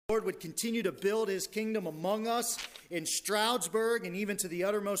Lord would continue to build his kingdom among us in Stroudsburg and even to the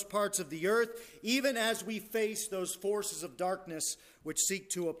uttermost parts of the earth, even as we face those forces of darkness which seek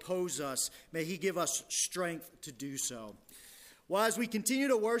to oppose us. May he give us strength to do so. Well, as we continue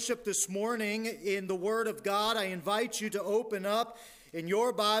to worship this morning in the Word of God, I invite you to open up in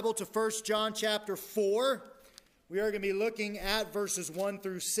your Bible to 1 John chapter 4. We are going to be looking at verses 1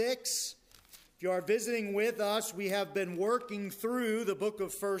 through 6. If you are visiting with us, we have been working through the book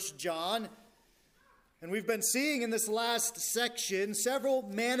of 1 John. And we've been seeing in this last section several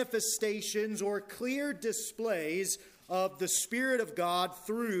manifestations or clear displays of the Spirit of God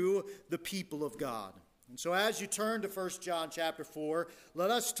through the people of God. And so as you turn to 1 John chapter 4, let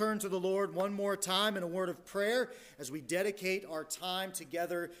us turn to the Lord one more time in a word of prayer as we dedicate our time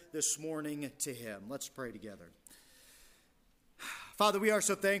together this morning to him. Let's pray together. Father, we are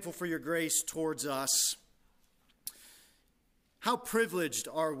so thankful for your grace towards us. How privileged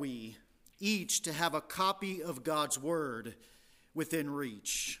are we each to have a copy of God's word within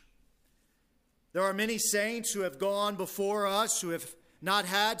reach. There are many saints who have gone before us who have not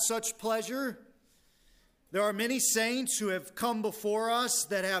had such pleasure. There are many saints who have come before us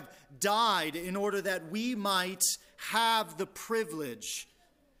that have died in order that we might have the privilege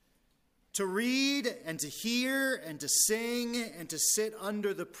to read and to hear and to sing and to sit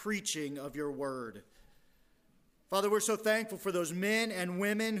under the preaching of your word. Father, we're so thankful for those men and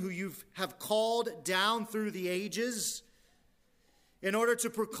women who you have called down through the ages in order to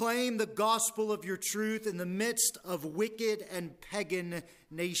proclaim the gospel of your truth in the midst of wicked and pagan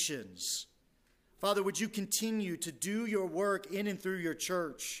nations. Father, would you continue to do your work in and through your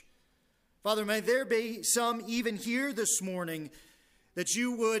church? Father, may there be some even here this morning that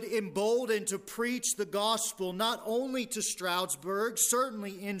you would embolden to preach the gospel not only to Stroudsburg,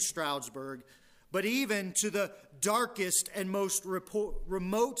 certainly in Stroudsburg, but even to the darkest and most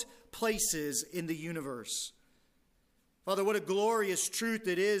remote places in the universe. Father, what a glorious truth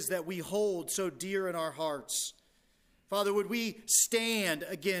it is that we hold so dear in our hearts. Father, would we stand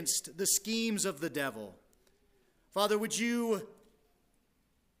against the schemes of the devil? Father, would you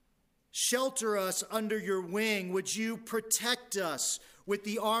shelter us under your wing? Would you protect us with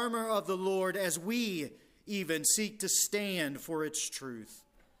the armor of the Lord as we even seek to stand for its truth?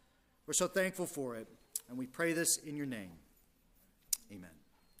 We're so thankful for it, and we pray this in your name. Amen.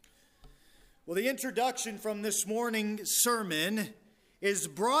 Well, the introduction from this morning's sermon is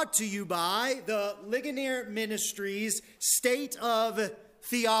brought to you by the Ligonier Ministries State of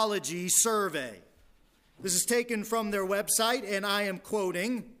Theology Survey. This is taken from their website, and I am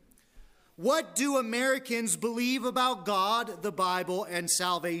quoting, "What do Americans believe about God, the Bible, and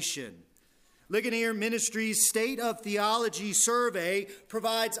salvation?" Ligonier Ministries' State of Theology Survey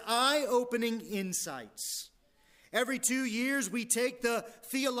provides eye-opening insights. Every 2 years, we take the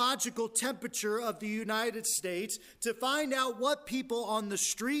theological temperature of the United States to find out what people on the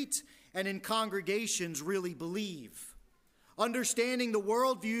street and in congregations really believe. Understanding the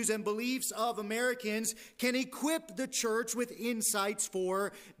worldviews and beliefs of Americans can equip the church with insights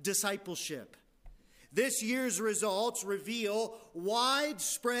for discipleship. This year's results reveal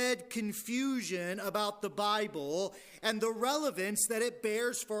widespread confusion about the Bible and the relevance that it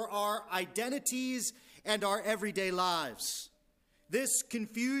bears for our identities and our everyday lives. This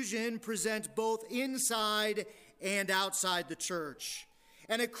confusion presents both inside and outside the church,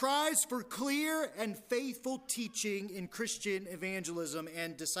 and it cries for clear and faithful teaching in Christian evangelism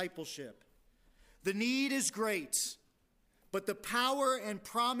and discipleship. The need is great, but the power and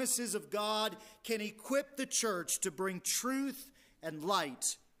promises of God can equip the church to bring truth and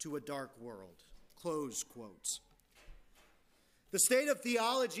light to a dark world. Close quote. The State of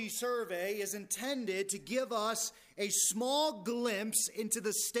Theology Survey is intended to give us a small glimpse into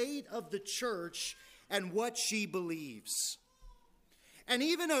the state of the church and what she believes. And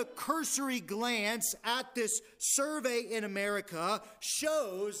even a cursory glance at this survey in America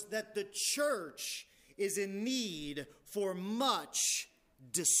shows that the church is in need for much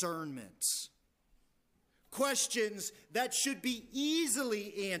discernment. Questions that should be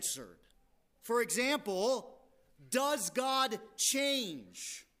easily answered. For example, does God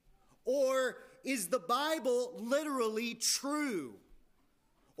change? Or is the Bible literally true?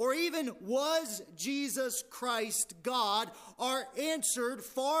 Or even, was Jesus Christ God? Are answered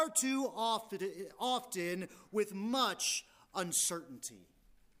far too often with much uncertainty.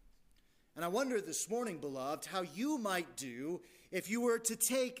 And I wonder this morning, beloved, how you might do if you were to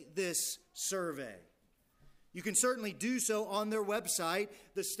take this survey. You can certainly do so on their website,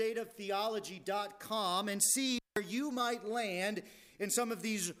 thestateoftheology.com, and see where you might land in some of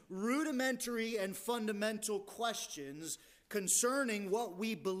these rudimentary and fundamental questions concerning what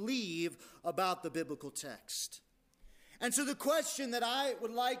we believe about the biblical text. And so the question that I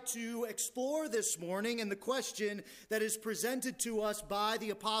would like to explore this morning, and the question that is presented to us by the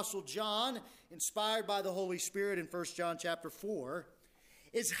Apostle John, inspired by the Holy Spirit in 1 John chapter 4,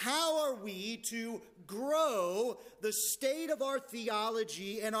 is how are we to grow the state of our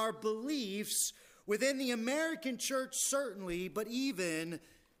theology and our beliefs within the American church, certainly, but even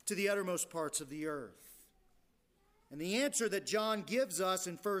to the uttermost parts of the earth. And the answer that John gives us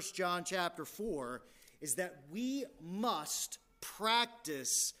in 1 John chapter 4 is that we must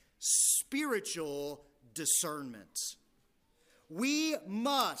practice spiritual discernment. We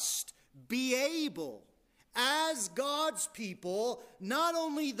must be able, as God's people, not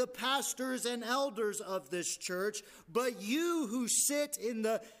only the pastors and elders of this church, but you who sit in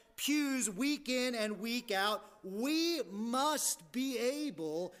the pews week in and week out, we must be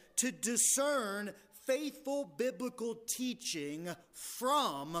able to discern faithful biblical teaching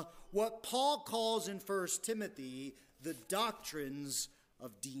from what Paul calls in 1 Timothy the doctrines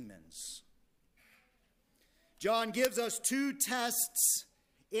of demons. John gives us two tests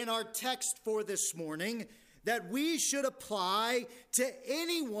in our text for this morning that we should apply to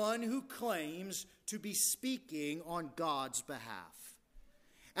anyone who claims to be speaking on God's behalf.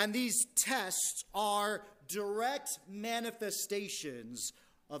 And these tests are direct manifestations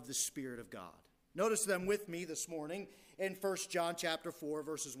of the Spirit of God. Notice them with me this morning in 1 John chapter 4,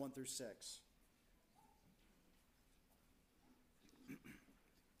 verses 1 through 6.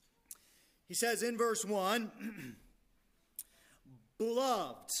 He says in verse 1,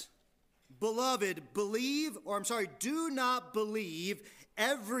 Beloved, do not believe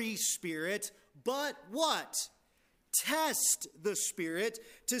every spirit, but what? Test the spirit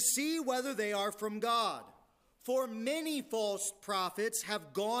to see whether they are from God. For many false prophets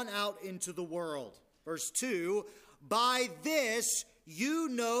have gone out into the world. Verse 2, by this you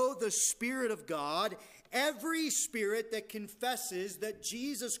know the Spirit of God. Every spirit that confesses that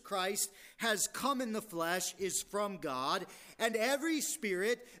Jesus Christ has come in the flesh is from God, and every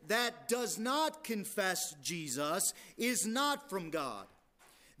spirit that does not confess Jesus is not from God.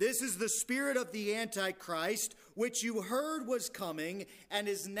 This is the spirit of the Antichrist, which you heard was coming and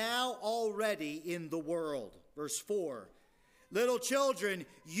is now already in the world. Verse 4, little children,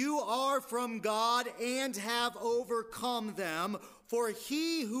 you are from God and have overcome them, for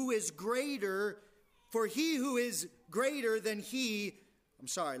he who is greater than he,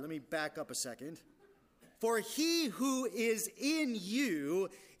 let me back up a second. For he who is in you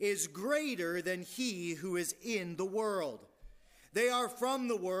is greater than he who is in the world. They are from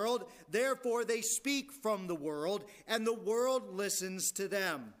the world, therefore they speak from the world, and the world listens to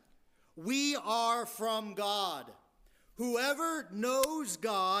them. We are from God. Whoever knows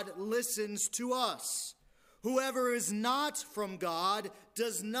God listens to us. Whoever is not from God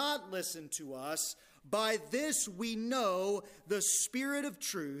does not listen to us. By this we know the spirit of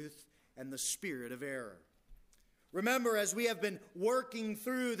truth and the spirit of error. Remember, as we have been working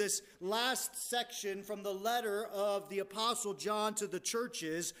through this last section from the letter of the Apostle John to the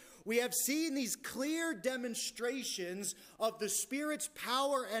churches, we have seen these clear demonstrations of the Spirit's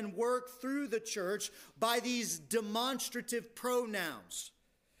power and work through the church by these demonstrative pronouns.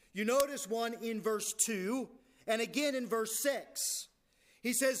 You notice one in verse 2 and again in verse 6.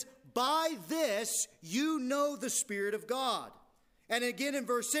 He says, by this you know the Spirit of God. And again in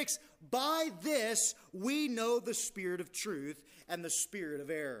verse 6, by this we know the spirit of truth and the spirit of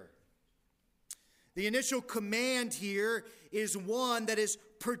error. The initial command here is one that is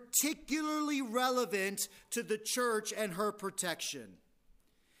particularly relevant to the church and her protection.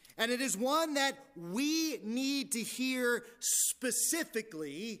 And it is one that we need to hear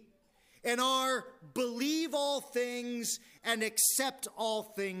specifically in our believe all things and accept all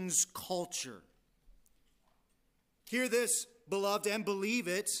things culture. Hear this, beloved, and believe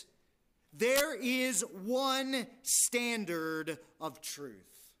it. There is one standard of truth.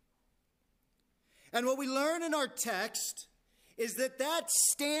 And what we learn in our text is that that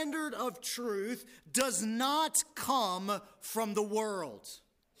standard of truth does not come from the world.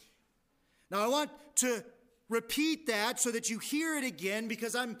 Now, I want to repeat that so that you hear it again,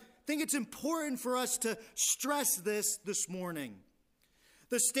 because I think it's important for us to stress this morning.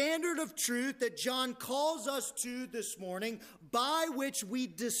 The standard of truth that John calls us to this morning, by which we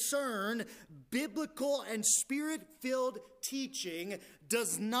discern biblical and spirit-filled teaching,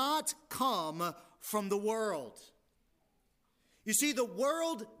 does not come from the world. You see, the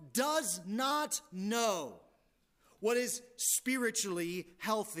world does not know what is spiritually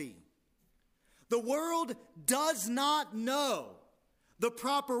healthy. The world does not know the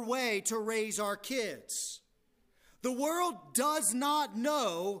proper way to raise our kids. The world does not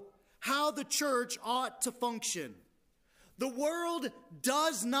know how the church ought to function. The world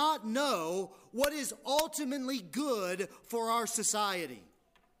does not know what is ultimately good for our society.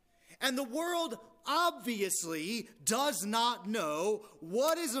 And the world obviously does not know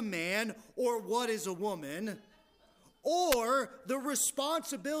what is a man or what is a woman, or the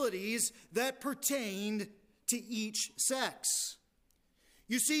responsibilities that pertain to each sex.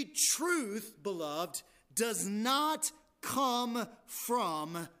 You see, truth, beloved, does not come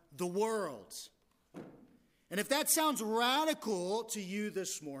from the world. And if that sounds radical to you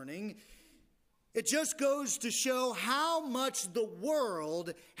this morning, it just goes to show how much the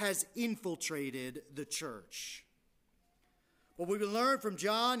world has infiltrated the church. What we will learn from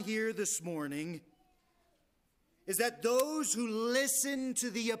John here this morning is that those who listen to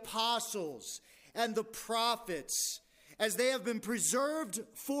the apostles and the prophets, as they have been preserved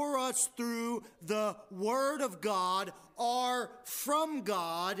for us through the Word of God, are from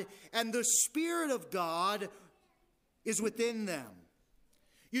God, and the Spirit of God is within them.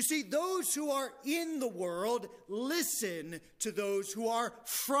 You see, those who are in the world listen to those who are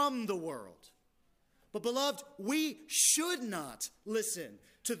from the world. But beloved, we should not listen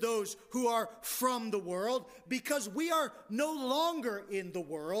to those who are from the world, because we are no longer in the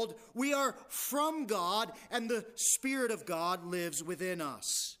world. We are from God, and the Spirit of God lives within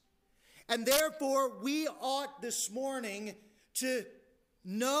us. And therefore, we ought this morning to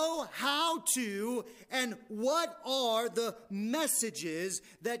know how to and what are the messages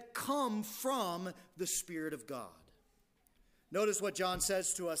that come from the Spirit of God. Notice what John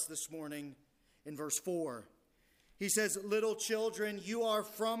says to us this morning in verse 4. He says, "Little children, you are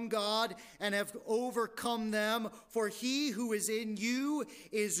from God and have overcome them, for he who is in you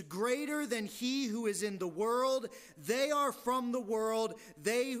is greater than he who is in the world. They are from the world,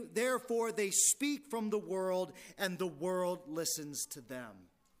 therefore they speak from the world, and the world listens to them."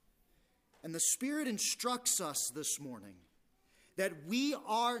 And the Spirit instructs us this morning that we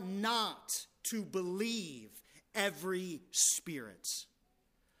are not to believe every spirit,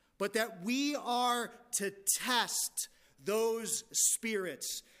 but that we are to test those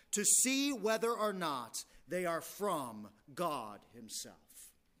spirits to see whether or not they are from God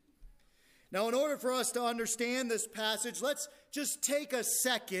himself. Now, in order for us to understand this passage, let's just take a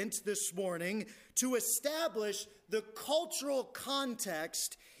second this morning to establish the cultural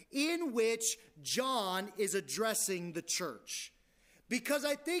context in which John is addressing the church, because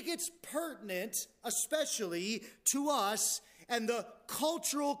I think it's pertinent, especially to us, and the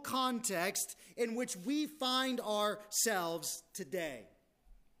cultural context in which we find ourselves today.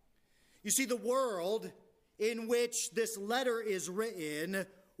 You see, the world in which this letter is written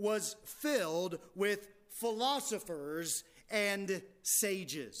was filled with philosophers and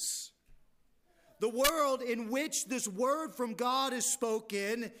sages. The world in which this word from God is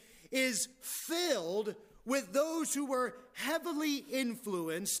spoken is filled with those who were heavily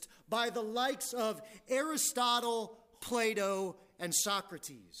influenced by the likes of Aristotle, Plato, and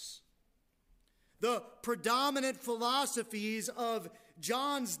Socrates. The predominant philosophies of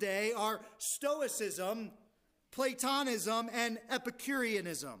John's day are Stoicism, Platonism, and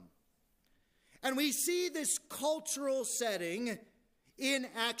Epicureanism. And we see this cultural setting in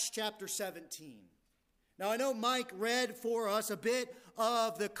Acts chapter 17. Now, I know Mike read for us a bit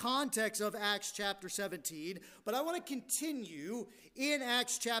of the context of Acts chapter 17, but I want to continue in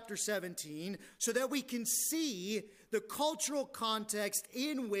Acts chapter 17 so that we can see the cultural context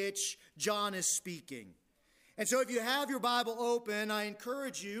in which John is speaking. And so if you have your Bible open, I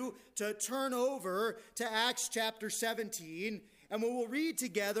encourage you to turn over to Acts chapter 17, and we will read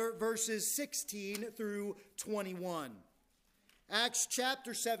together verses 16 through 21. Acts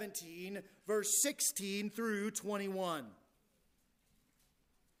chapter 17, verse 16 through 21.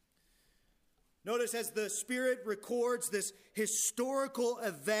 Notice as the Spirit records this historical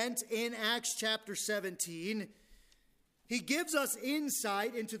event in Acts chapter 17, he gives us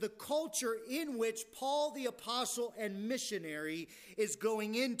insight into the culture in which Paul the apostle and missionary is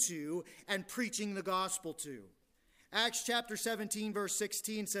going into and preaching the gospel to. Acts chapter 17, verse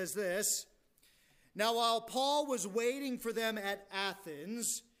 16 says this: "Now while Paul was waiting for them at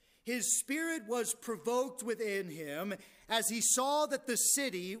Athens, his spirit was provoked within him as he saw that the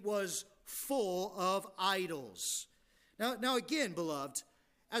city was full of idols." Now again, beloved,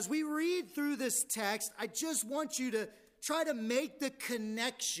 as we read through this text, I just want you to try to make the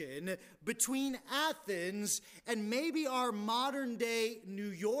connection between Athens and maybe our modern day New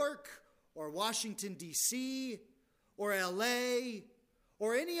York or Washington, D.C., or L.A.,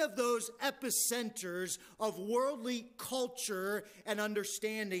 or any of those epicenters of worldly culture and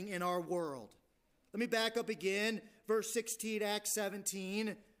understanding in our world. Let me back up again. Verse 16, Acts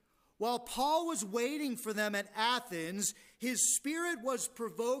 17. While Paul was waiting for them at Athens, his spirit was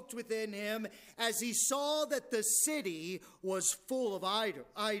provoked within him as he saw that the city was full of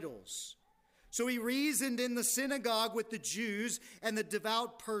idols. So he reasoned in the synagogue with the Jews and the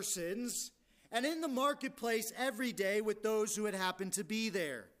devout persons, and in the marketplace every day with those who had happened to be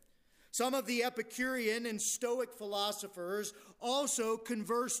there. Some of the Epicurean and Stoic philosophers also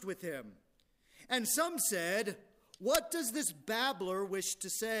conversed with him. And some said, "What does this babbler wish to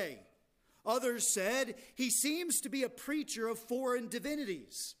say?" Others said, "He seems to be a preacher of foreign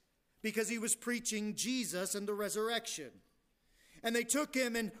divinities," because he was preaching Jesus and the resurrection. And they took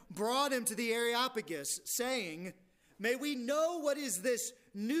him and brought him to the Areopagus, saying, "May we know what is this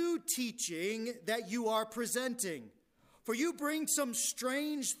new teaching that you are presenting? For you bring some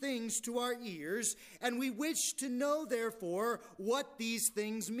strange things to our ears, and we wish to know, therefore, what these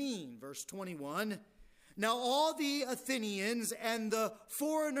things mean." Verse 21. Now all the Athenians and the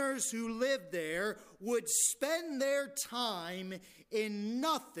foreigners who lived there would spend their time in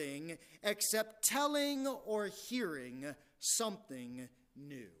nothing except telling or hearing something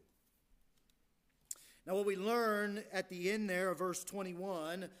new. Now what we learn at the end there of verse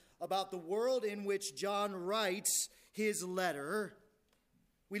 21 about the world in which John writes his letter,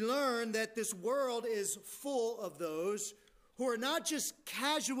 we learn that this world is full of those who are not just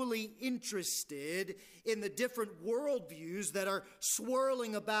casually interested in the different worldviews that are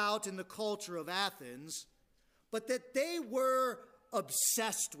swirling about in the culture of Athens, but that they were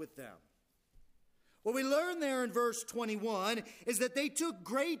obsessed with them. What we learn there in verse 21 is that they took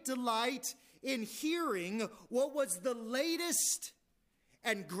great delight in hearing what was the latest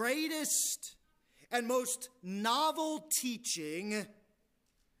and greatest and most novel teaching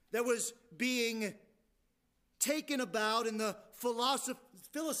that was being taken about in the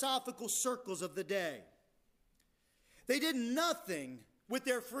philosophical circles of the day. They did nothing with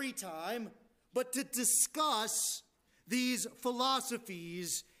their free time but to discuss these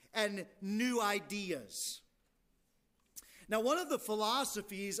philosophies and new ideas. Now, one of the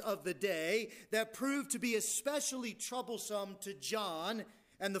philosophies of the day that proved to be especially troublesome to John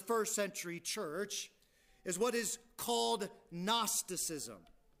and the first century church is what is called Gnosticism.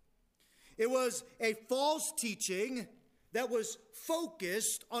 It was a false teaching that was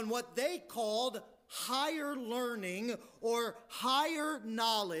focused on what they called higher learning or higher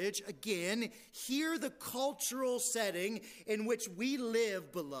knowledge. Again, hear the cultural setting in which we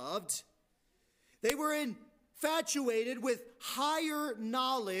live, beloved. They were infatuated with higher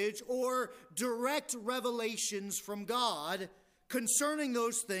knowledge or direct revelations from God concerning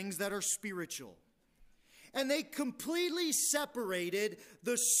those things that are spiritual. And they completely separated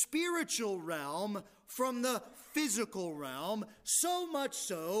the spiritual realm from the physical realm, so much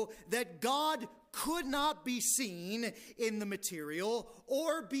so that God could not be seen in the material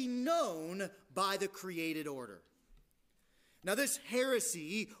or be known by the created order. Now, this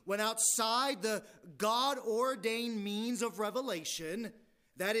heresy went outside the God-ordained means of revelation,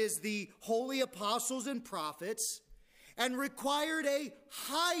 that is, the holy apostles and prophets, and required a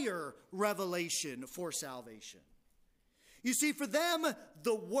higher revelation for salvation. You see, for them,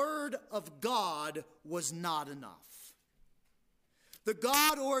 the Word of God was not enough. The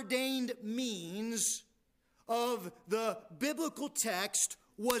God-ordained means of the biblical text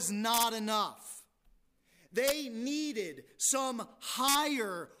was not enough. They needed some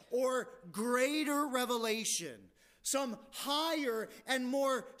higher or greater revelation, some higher and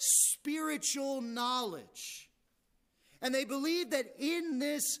more spiritual knowledge. And they believed that in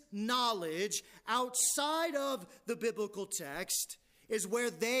this knowledge, outside of the biblical text, is where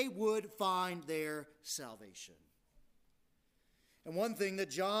they would find their salvation. And one thing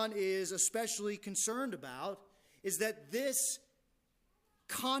that John is especially concerned about is that this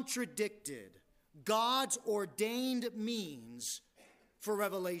contradicted God's ordained means for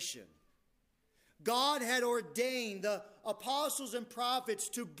revelation. God had ordained the apostles and prophets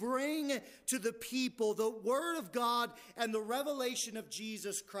to bring to the people the Word of God and the revelation of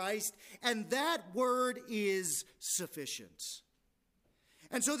Jesus Christ, and that Word is sufficient.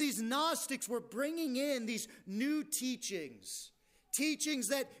 And so these Gnostics were bringing in these new teachings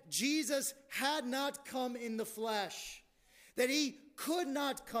that Jesus had not come in the flesh, that he could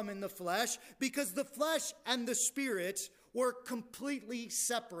not come in the flesh because the flesh and the spirit were completely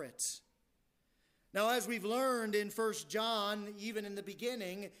separate. Now, as we've learned in 1 John, even in the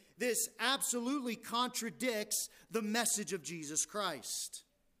beginning, this absolutely contradicts the message of Jesus Christ.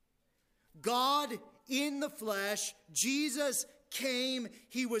 God in the flesh, Jesus came,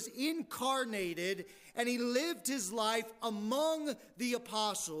 he was incarnated, and he lived his life among the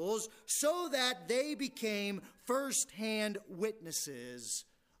apostles so that they became firsthand witnesses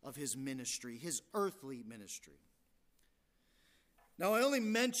of his ministry, his earthly ministry. Now, I only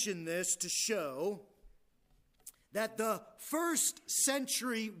mention this to show that the first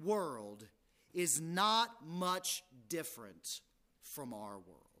century world is not much different from our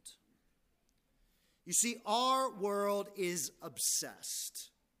world. You see, our world is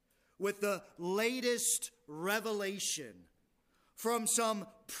obsessed with the latest revelation from some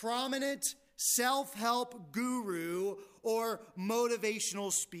prominent self-help guru or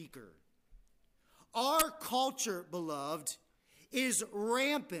motivational speaker. Our culture, beloved, is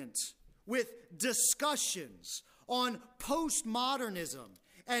rampant with discussions on postmodernism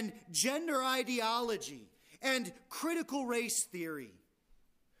and gender ideology and critical race theory.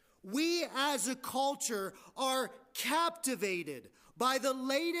 We as a culture are captivated by the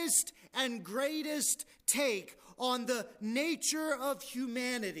latest and greatest take on the nature of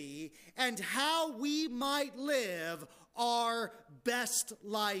humanity and how we might live our best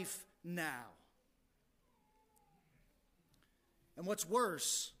life now. And what's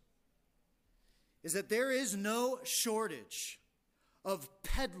worse is that there is no shortage of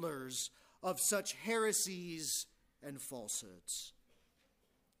peddlers of such heresies and falsehoods.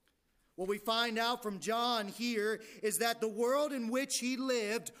 What we find out from John here is that the world in which he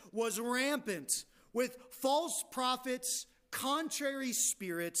lived was rampant with false prophets, contrary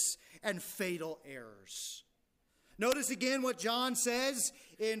spirits, and fatal errors. Notice again what John says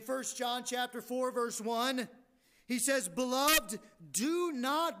in 1 John chapter 4, verse 1. He says, "Beloved, do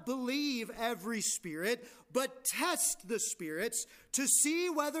not believe every spirit, but test the spirits to see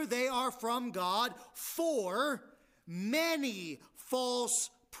whether they are from God, for many false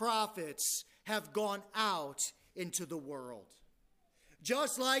prophets have gone out into the world."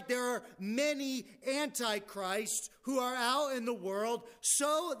 Just like there are many antichrists who are out in the world,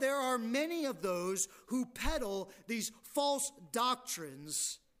 so there are many of those who peddle these false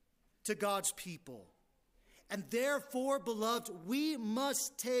doctrines to God's people. And therefore, beloved, we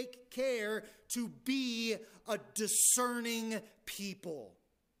must take care to be a discerning people.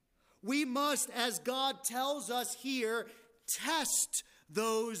 We must, as God tells us here, test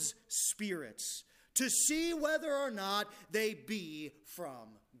those spirits to see whether or not they be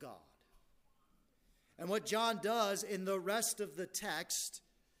from God. And what John does in the rest of the text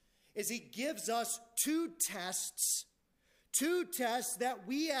is he gives us two tests that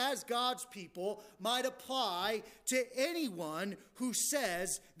we as God's people might apply to anyone who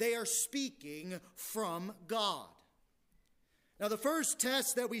says they are speaking from God. Now, the first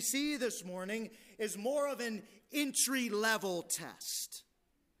test that we see this morning is more of an entry-level test.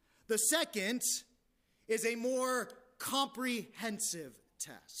 The second is a more comprehensive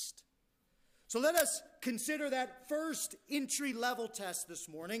test. So let us consider that first entry-level test this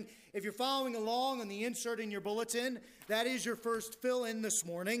morning. If you're following along on the insert in your bulletin, that is your first fill-in this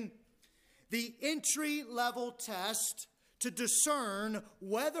morning. The entry-level test to discern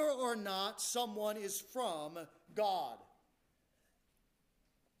whether or not someone is from God.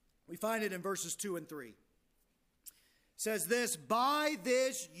 We find it in verses 2 and 3. It says this, "By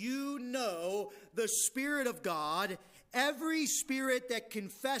this you know the Spirit of God. Every spirit that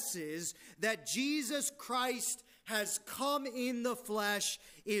confesses that Jesus Christ has come in the flesh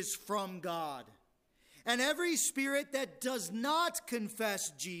is from God. And every spirit that does not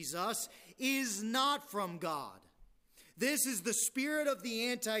confess Jesus is not from God. This is the spirit of the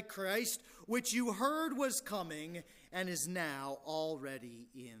Antichrist, which you heard was coming and is now already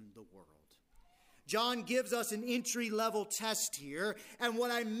in the world." John gives us an entry-level test here. And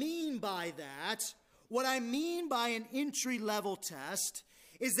what I mean by an entry-level test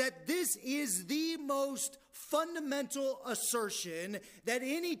is that this is the most fundamental assertion that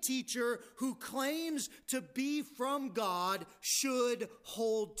any teacher who claims to be from God should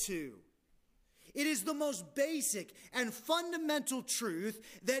hold to. It is the most basic and fundamental truth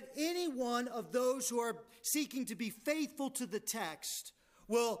that any one of those who are seeking to be faithful to the text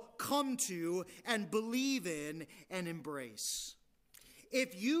will come to and believe in and embrace.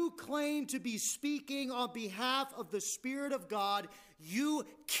 If you claim to be speaking on behalf of the Spirit of God, you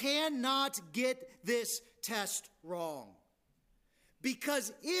cannot get this test wrong.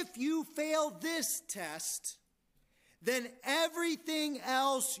 Because if you fail this test, then everything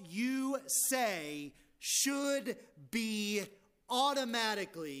else you say should be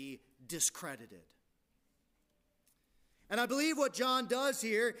automatically discredited. And I believe what John does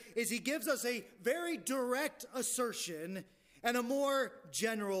here is he gives us a very direct assertion and a more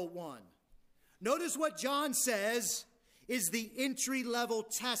general one. Notice what John says is the entry-level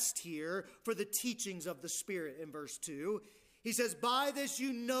test here for the teachings of the Spirit in verse 2. He says, by this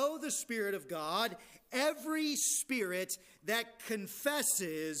you know the Spirit of God. Every spirit that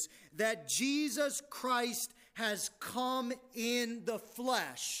confesses that Jesus Christ has come in the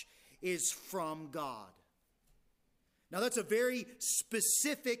flesh is from God. Now that's a very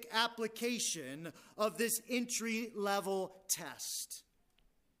specific application of this entry-level test.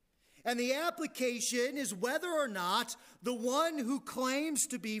 And the application is whether or not the one who claims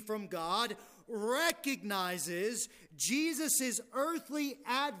to be from God recognizes Jesus' earthly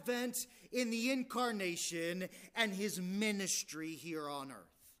advent in the incarnation and his ministry here on earth.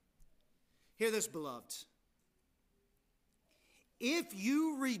 Hear this, beloved. If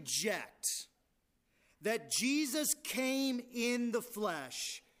you reject that Jesus came in the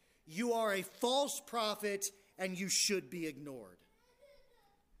flesh, you are a false prophet and you should be ignored.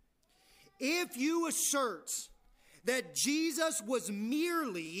 If you assert that Jesus was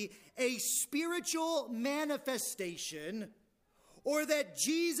merely a spiritual manifestation, or that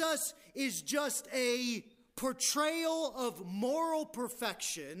Jesus is just a portrayal of moral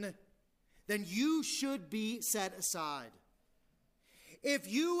perfection, then you should be set aside.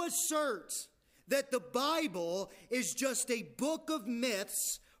 If you assert that the Bible is just a book of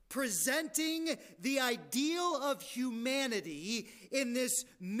myths presenting the ideal of humanity in this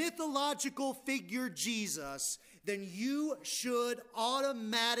mythological figure Jesus, then you should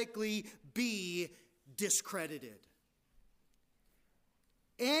automatically be discredited.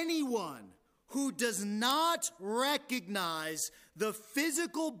 Anyone who does not recognize the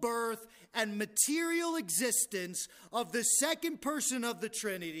physical birth and material existence of the second person of the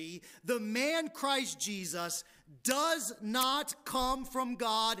Trinity, the man Christ Jesus, does not come from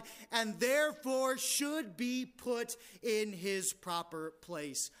God and therefore should be put in his proper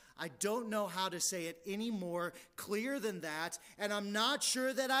place. I don't know how to say it any more clear than that, and I'm not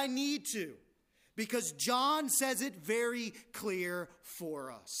sure that I need to, because John says it very clear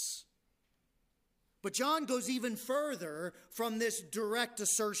for us. But John goes even further from this direct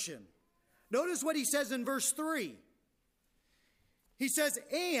assertion. Notice what he says in verse 3. He says,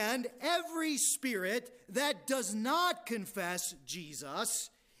 and every spirit that does not confess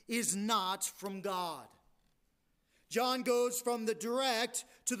Jesus is not from God. John goes from the direct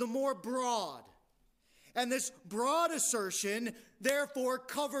to the more broad. And this broad assertion, therefore,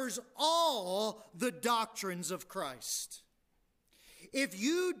 covers all the doctrines of Christ. If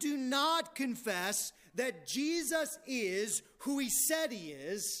you do not confess that Jesus is who he said he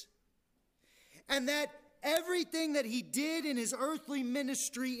is, and that everything that he did in his earthly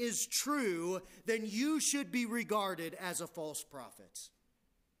ministry is true, then you should be regarded as a false prophet.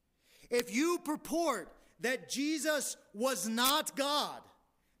 If you purport that Jesus was not God,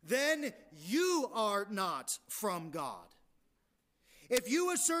 then you are not from God. If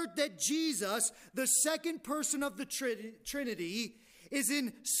you assert that Jesus, the second person of the Trinity, is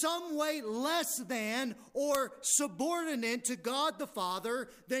in some way less than or subordinate to God the Father,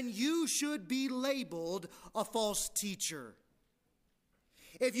 then you should be labeled a false teacher.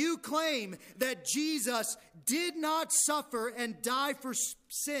 If you claim that Jesus did not suffer and die for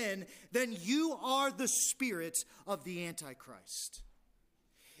sin, then you are the spirit of the Antichrist.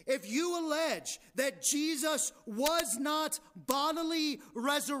 If you allege that Jesus was not bodily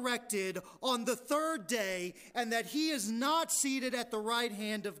resurrected on the third day and that he is not seated at the right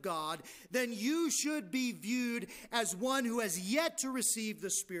hand of God, then you should be viewed as one who has yet to receive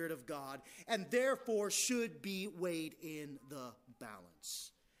the Spirit of God and therefore should be weighed in the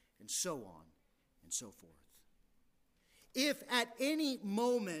balance, and so on and so forth. If at any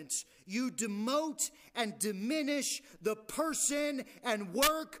moment you demote and diminish the person and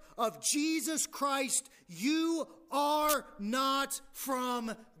work of Jesus Christ, you are not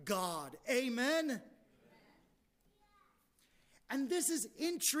from God. Amen? And this is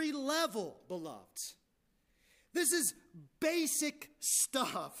entry level, beloved. This is basic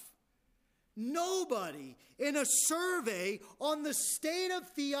stuff. Nobody in a survey on the state of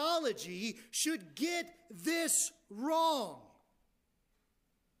theology should get this wrong.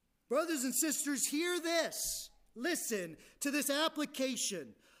 Brothers and sisters, hear this. Listen to this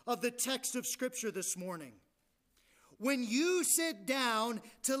application of the text of Scripture this morning. When you sit down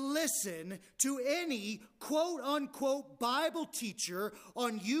to listen to any quote-unquote Bible teacher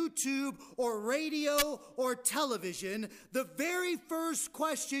on YouTube or radio or television, the very first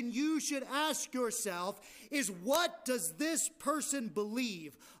question you should ask yourself is, what does this person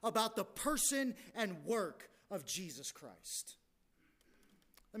believe about the person and work of Jesus Christ?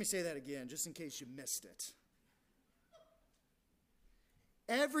 Let me say that again, just in case you missed it.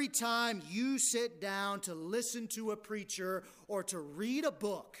 every time you sit down to listen to a preacher or to read a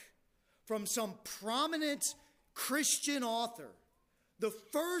book from some prominent Christian author, the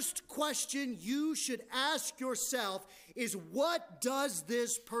first question you should ask yourself is, what does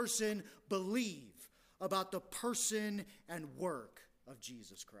this person believe about the person and work of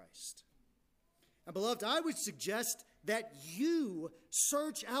Jesus Christ? And beloved, I would suggest that you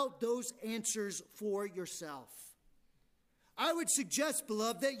search out those answers for yourself. I would suggest,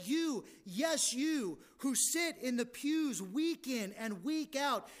 beloved, that you, yes, you, who sit in the pews week in and week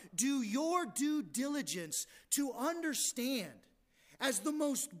out, do your due diligence to understand, as the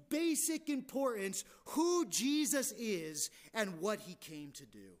most basic importance, who Jesus is and what he came to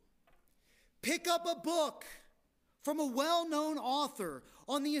do. Pick up a book from a well-known author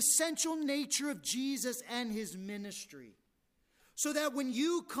on the essential nature of Jesus and his ministry, so that when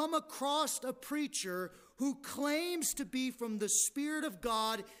you come across a preacher who claims to be from the Spirit of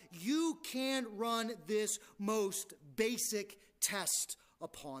God, you can run this most basic test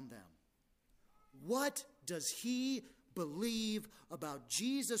upon them. What does he believe about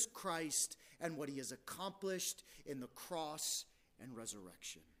Jesus Christ and what he has accomplished in the cross and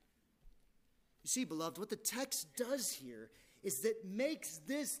resurrection? You see, beloved, what the text does here is that makes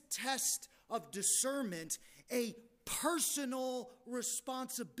this test of discernment a personal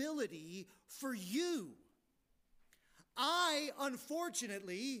responsibility for you. I,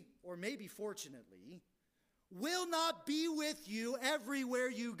 unfortunately, or maybe fortunately, will not be with you everywhere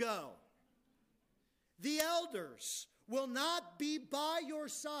you go. The elders will not be by your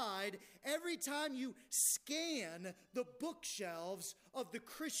side every time you scan the bookshelves of the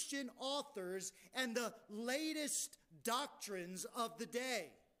Christian authors and the latest doctrines of the day.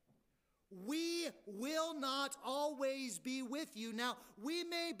 We will not always be with you. Now, we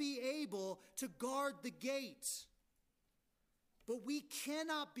may be able to guard the gate, but we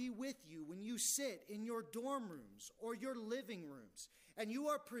cannot be with you when you sit in your dorm rooms or your living rooms and you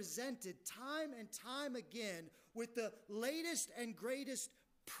are presented time and time again with the latest and greatest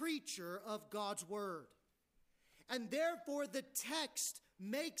preacher of God's word. And therefore, the text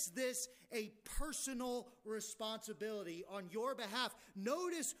makes this a personal responsibility on your behalf.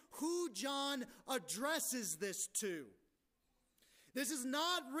 Notice who John addresses this to. This is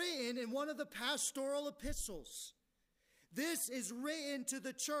not written in one of the pastoral epistles. This is written to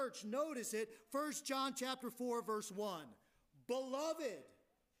the church. Notice it, 1 John chapter 4, verse 1. Beloved,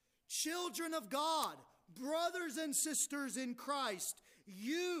 children of God, brothers and sisters in Christ,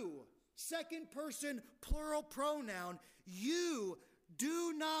 you, second person plural pronoun, you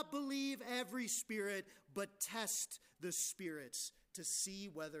do not believe every spirit, but test the spirits to see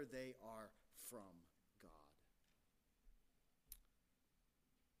whether they are from God.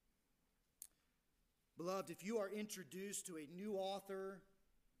 Beloved, if you are introduced to a new author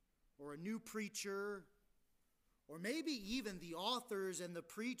or a new preacher, or maybe even the authors and the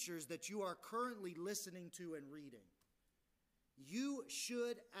preachers that you are currently listening to and reading, you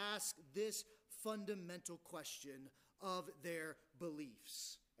should ask this fundamental question of their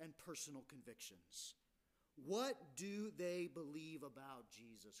beliefs and personal convictions. What do they believe about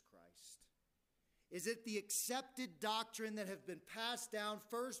Jesus Christ? Is it the accepted doctrine that have been passed down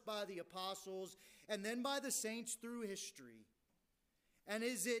first by the apostles and then by the saints through history? And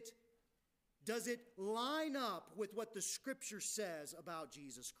does it line up with what the Scripture says about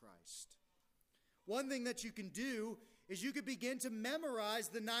Jesus Christ? One thing that you can do is you could begin to memorize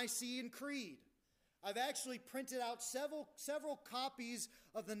the Nicene Creed. I've actually printed out several copies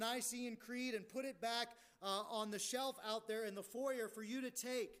of the Nicene Creed and put it back on the shelf out there in the foyer for you to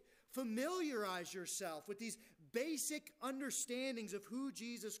take. Familiarize yourself with these basic understandings of who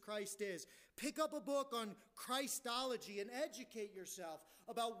Jesus Christ is. Pick up a book on Christology and educate yourself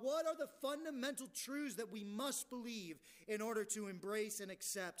about what are the fundamental truths that we must believe in order to embrace and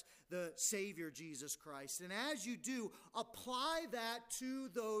accept the Savior Jesus Christ. And as you do, apply that to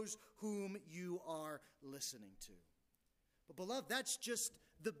those whom you are listening to. But beloved, that's just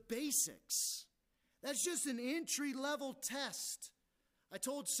the basics. That's just an entry-level test. I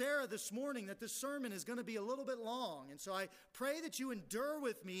told Sarah this morning that this sermon is going to be a little bit long, and so I pray that you endure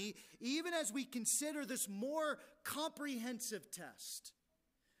with me even as we consider this more comprehensive test.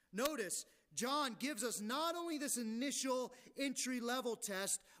 Notice, John gives us not only this initial entry-level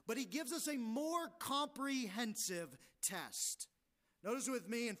test, but he gives us a more comprehensive test. Notice with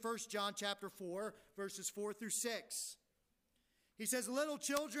me in 1 John chapter 4, verses 4 through 6. He says, little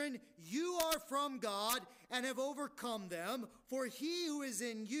children, you are from God and have overcome them, for he who is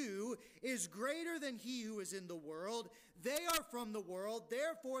in you is greater than he who is in the world. They are from the world,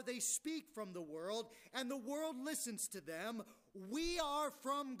 therefore they speak from the world, and the world listens to them. we are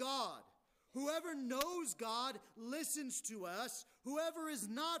from God. Whoever knows God listens to us. Whoever is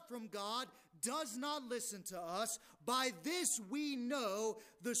not from God does not listen to us. By this we know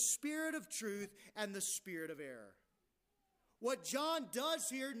the spirit of truth and the spirit of error. What John does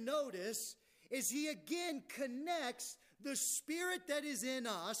here, notice, is he again connects the spirit that is in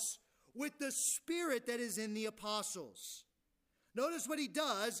us with the spirit that is in the apostles. Notice what he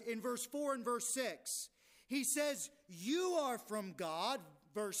does in verse 4 and verse 6. He says, you are from God.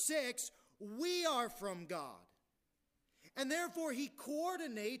 Verse 6, we are from God. And therefore he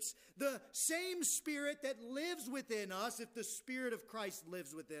coordinates the same spirit that lives within us, if the spirit of Christ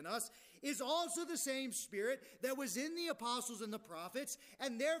lives within us, is also the same spirit that was in the apostles and the prophets.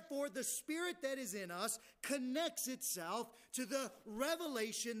 And therefore the spirit that is in us connects itself to the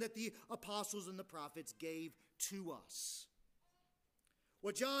revelation that the apostles and the prophets gave to us.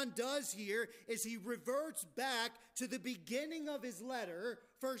 What John does here is he reverts back to the beginning of his letter,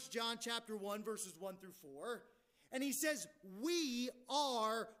 1 John chapter 1, verses 1 through 4. And he says, we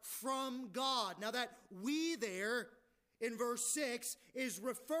are from God. Now that we there in verse 6 is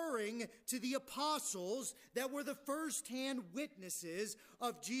referring to the apostles that were the first-hand witnesses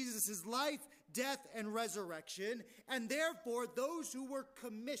of Jesus' life, death, and resurrection, and therefore those who were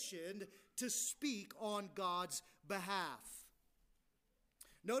commissioned to speak on God's behalf.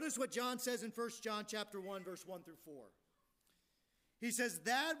 Notice what John says in 1 John chapter 1, verse 1 through 4. He says,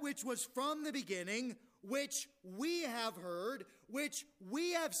 that which was from the beginning, which we have heard, which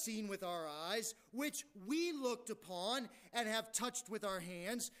we have seen with our eyes, which we looked upon and have touched with our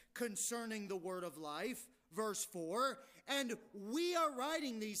hands concerning the word of life. Verse 4, and we are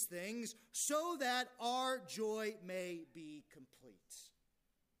writing these things so that our joy may be complete.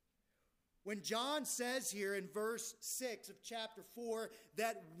 When John says here in verse 6 of chapter 4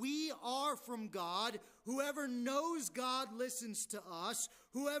 that we are from God, whoever knows God listens to us,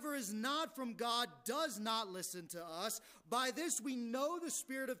 whoever is not from God does not listen to us. By this we know the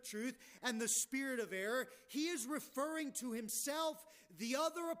spirit of truth and the spirit of error. He is referring to himself, the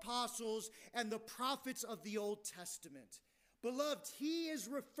other apostles, and the prophets of the Old Testament. Beloved, he is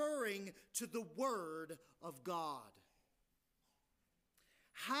referring to the Word of God.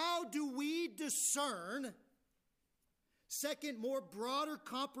 How do we discern, second, more broader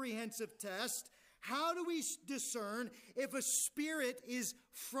comprehensive test, how do we discern if a spirit is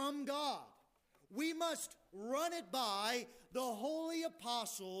from God? We must run it by the holy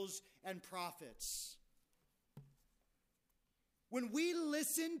apostles and prophets. When we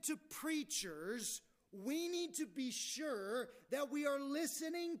listen to preachers, we need to be sure that we are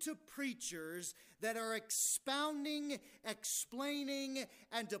listening to preachers that are expounding, explaining,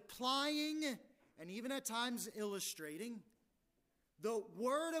 and applying, and even at times illustrating, the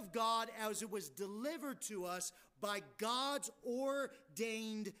Word of God as it was delivered to us by God's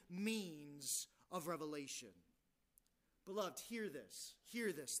ordained means of revelation. Beloved, hear this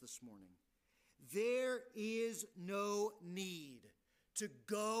this morning. There is no need to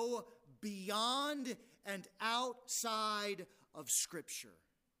go beyond and outside of Scripture.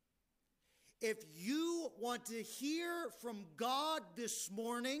 If you want to hear from God this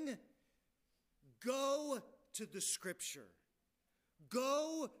morning, go to the Scripture.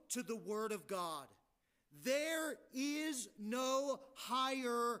 Go to the Word of God. There is no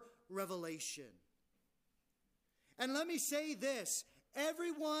higher revelation. And let me say this.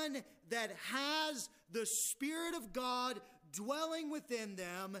 Everyone that has the Spirit of God dwelling within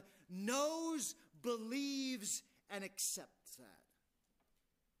them knows, believes, and accepts that.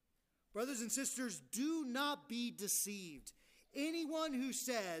 Brothers and sisters, do not be deceived. Anyone who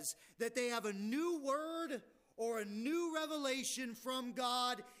says that they have a new word or a new revelation from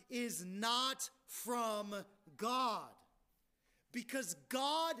God is not from God. Because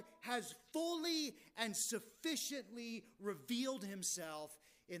God has fully and sufficiently revealed himself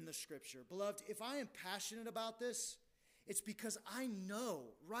in the Scripture. Beloved, if I am passionate about this, it's because I know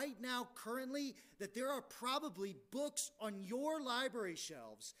right now, currently, that there are probably books on your library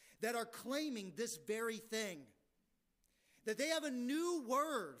shelves that are claiming this very thing. That they have a new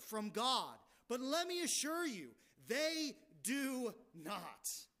word from God. But let me assure you, they do not.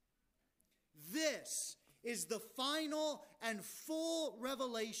 This is the final and full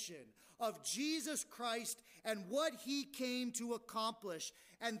revelation of Jesus Christ and what he came to accomplish.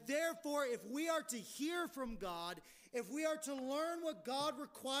 And therefore, if we are to hear from God, if we are to learn what God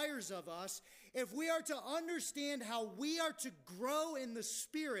requires of us, if we are to understand how we are to grow in the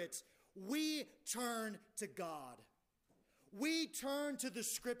Spirit, we turn to God. We turn to the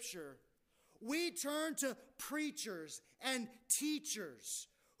Scripture. We turn to preachers and teachers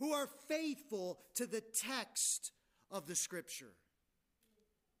who are faithful to the text of the Scripture.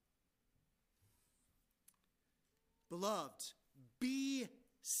 Beloved, be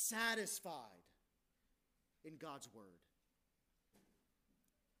satisfied in God's word.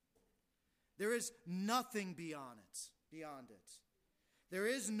 There is nothing beyond it. There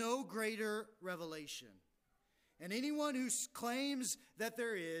is no greater revelation. And anyone who claims that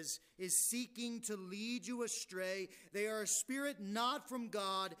there is seeking to lead you astray. They are a spirit not from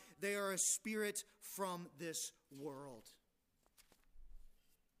God. They are a spirit from this world.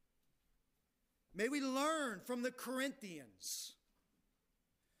 May we learn from the Corinthians,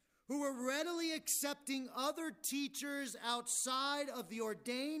 who were readily accepting other teachers outside of the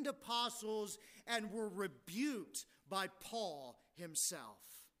ordained apostles and were rebuked by Paul himself.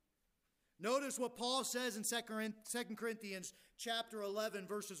 Notice what Paul says in 2 Corinthians chapter 11,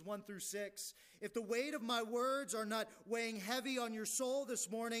 verses 1 through 6. If the weight of my words are not weighing heavy on your soul this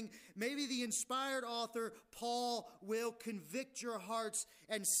morning, maybe the inspired author, Paul, will convict your hearts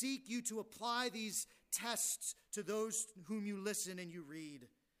and seek you to apply these tests to those whom you listen and you read.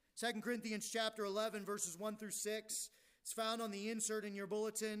 2 Corinthians chapter 11, verses 1 through 6. It's found on the insert in your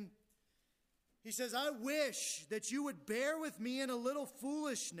bulletin. He says, I wish that you would bear with me in a little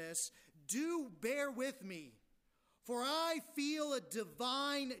foolishness. Do bear with me, for I feel a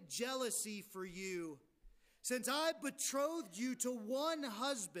divine jealousy for you, since I betrothed you to one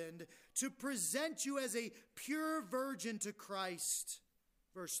husband to present you as a pure virgin to Christ.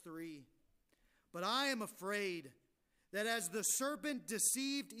 Verse 3. But I am afraid that as the serpent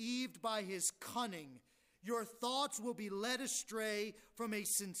deceived Eve by his cunning, your thoughts will be led astray from a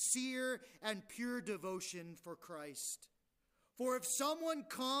sincere and pure devotion for Christ. For if someone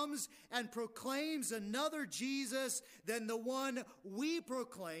comes and proclaims another Jesus than the one we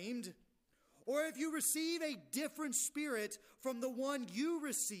proclaimed, or if you receive a different spirit from the one you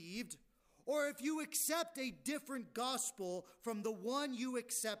received, or if you accept a different gospel from the one you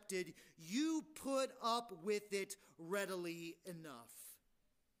accepted, you put up with it readily enough.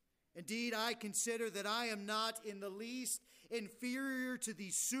 Indeed, I consider that I am not in the least inferior to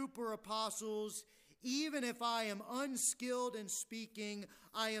these super apostles. Even if I am unskilled in speaking,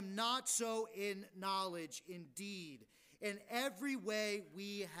 I am not so in knowledge. Indeed, in every way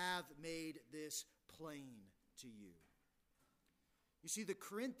we have made this plain to you. You see, the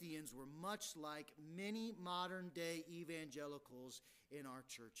Corinthians were much like many modern day evangelicals in our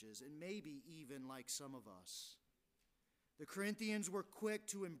churches, and maybe even like some of us. The Corinthians were quick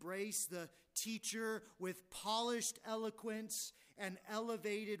to embrace the teacher with polished eloquence and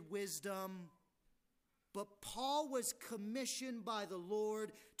elevated wisdom. But Paul was commissioned by the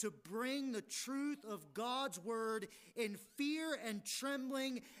Lord to bring the truth of God's word in fear and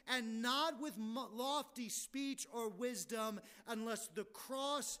trembling, and not with lofty speech or wisdom, unless the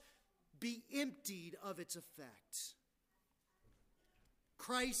cross be emptied of its effect.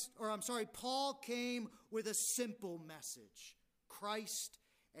 Paul came with a simple message: Christ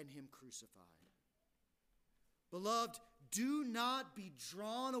and him crucified. Beloved, do not be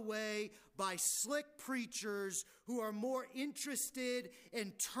drawn away by slick preachers who are more interested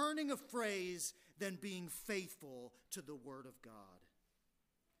in turning a phrase than being faithful to the Word of God.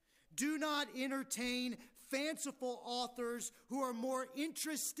 Do not entertain fanciful authors who are more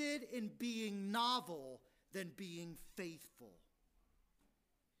interested in being novel than being faithful.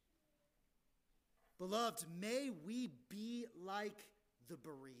 Beloved, may we be like the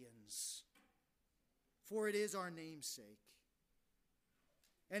Bereans, for it is our namesake.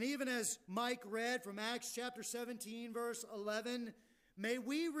 And even as Mike read from Acts chapter 17, verse 11, may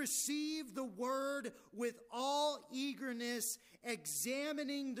we receive the word with all eagerness,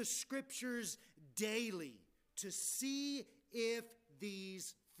 examining the scriptures daily to see if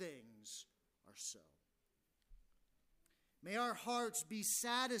these things are so. May our hearts be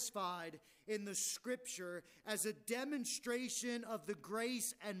satisfied in the Scripture as a demonstration of the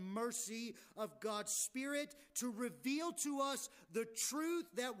grace and mercy of God's Spirit to reveal to us the truth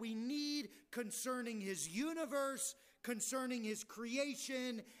that we need concerning His universe, concerning His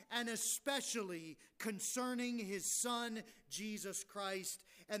creation, and especially concerning His Son, Jesus Christ,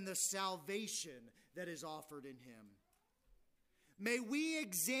 and the salvation that is offered in Him. May we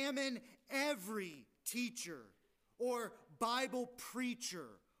examine every teacher or Bible preacher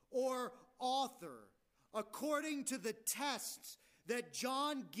or author according to the tests that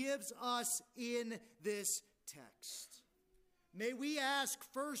John gives us in this text. May we ask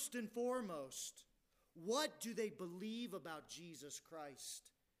first and foremost, what do they believe about Jesus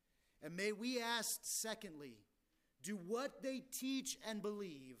Christ? And may we ask secondly, do what they teach and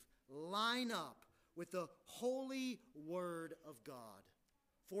believe line up with the holy word of God?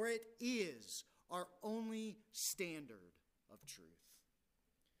 For it is our only standard of truth.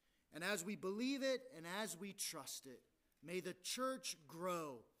 And as we believe it and as we trust it, may the church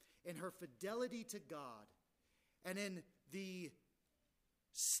grow in her fidelity to God and in the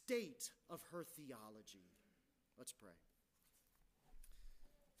state of her theology. Let's pray.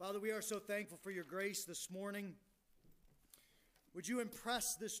 Father, we are so thankful for your grace this morning. Would you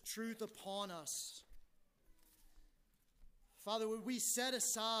impress this truth upon us? Father, would we set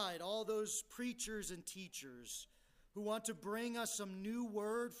aside all those preachers and teachers who want to bring us some new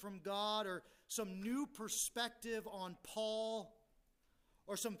word from God or some new perspective on Paul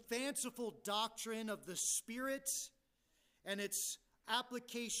or some fanciful doctrine of the Spirit and its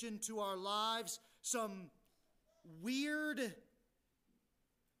application to our lives, some weird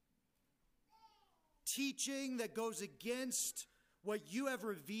teaching that goes against what you have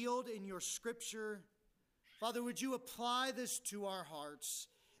revealed in your Scripture. Father, would you apply this to our hearts,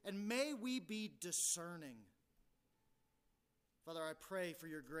 and may we be discerning. Father, I pray for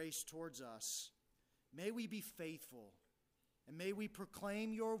your grace towards us. May we be faithful, and may we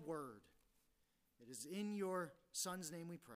proclaim your word. It is in your Son's name we pray.